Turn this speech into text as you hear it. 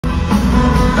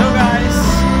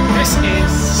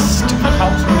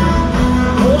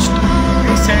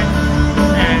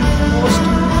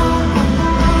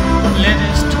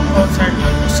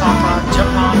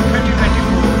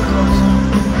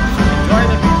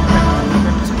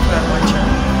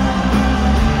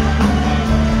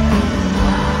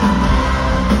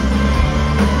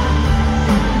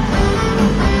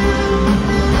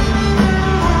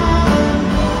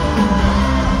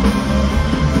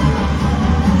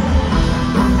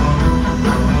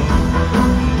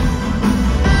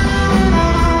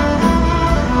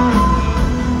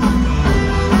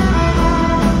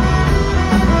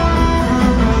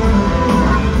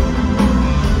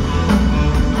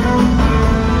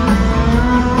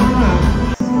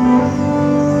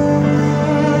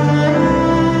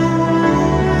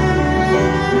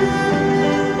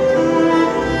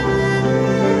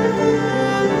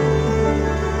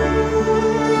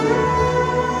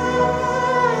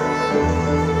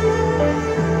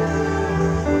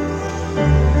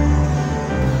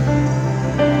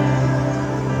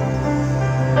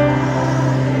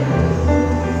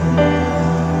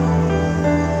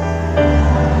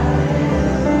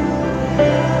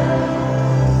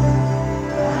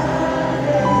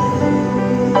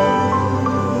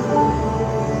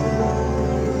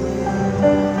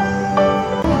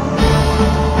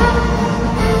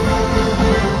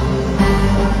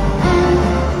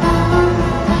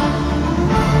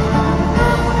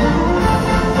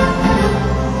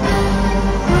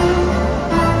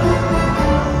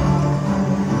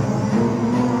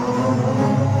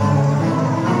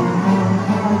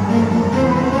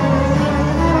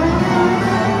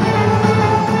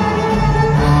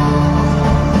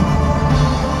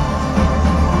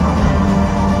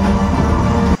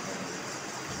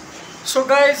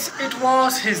guys, it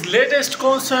was his latest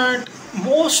concert,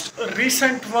 most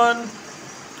recent one,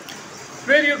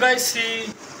 where you guys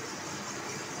see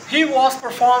he was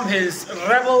perform his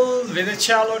Rebel with a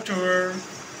Cello tour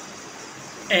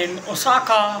in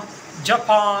Osaka,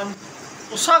 Japan.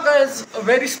 Osaka is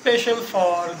very special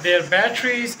for their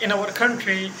batteries in our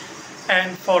country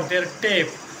and for their tape.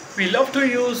 We love to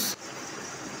use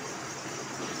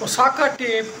Osaka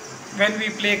tape when we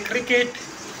play cricket.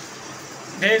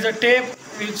 There is a tape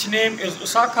which name is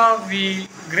Osaka. We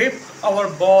grip our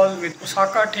ball with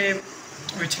Osaka tape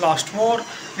which lasts more.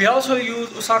 We also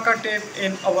use Osaka tape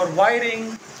in our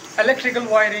wiring, electrical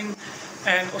wiring,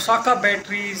 and Osaka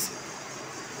batteries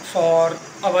for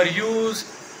our use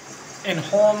in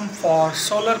home for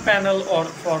solar panel or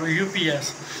for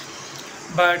UPS.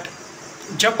 But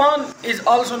Japan is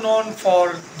also known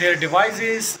for their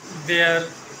devices, their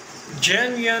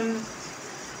genuine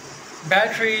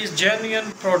batteries,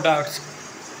 genuine products.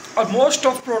 Most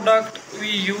of product we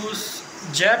use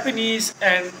Japanese,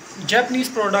 and Japanese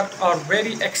products are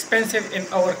very expensive in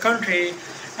our country,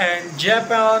 and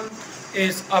Japan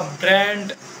is a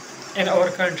brand in our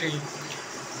country.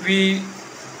 We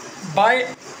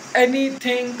buy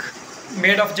anything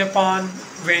made of Japan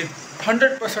with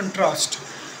 100% trust.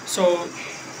 So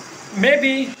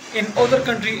maybe in other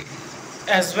country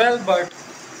as well, but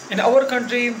in our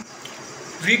country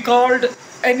we called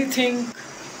anything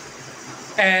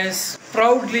as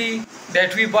proudly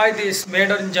that we buy this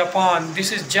made in Japan,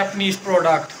 this is Japanese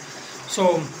product.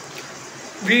 So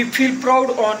we feel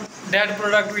proud on that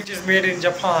product which is made in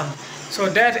Japan. So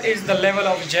that is the level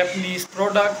of Japanese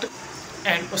product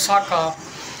and Osaka.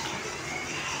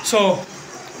 So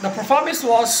the performance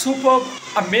was superb,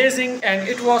 amazing, and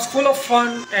it was full of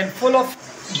fun and full of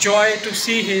joy to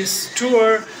see his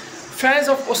tour. Fans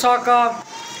of Osaka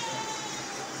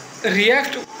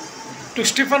react to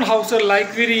Stjepan Hauser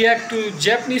like we react to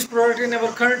Japanese product in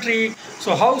our country.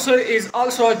 So Hauser is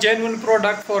also a genuine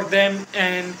product for them,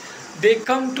 and they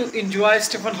come to enjoy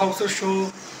Stjepan Hauser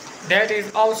show. That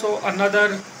is also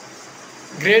another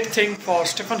great thing for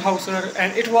Stjepan Hauser,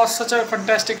 and it was such a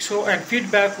fantastic show, and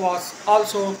feedback was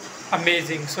also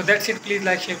amazing. So that's it. Please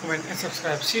like, share, comment, and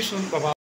subscribe. See you soon. Bye bye.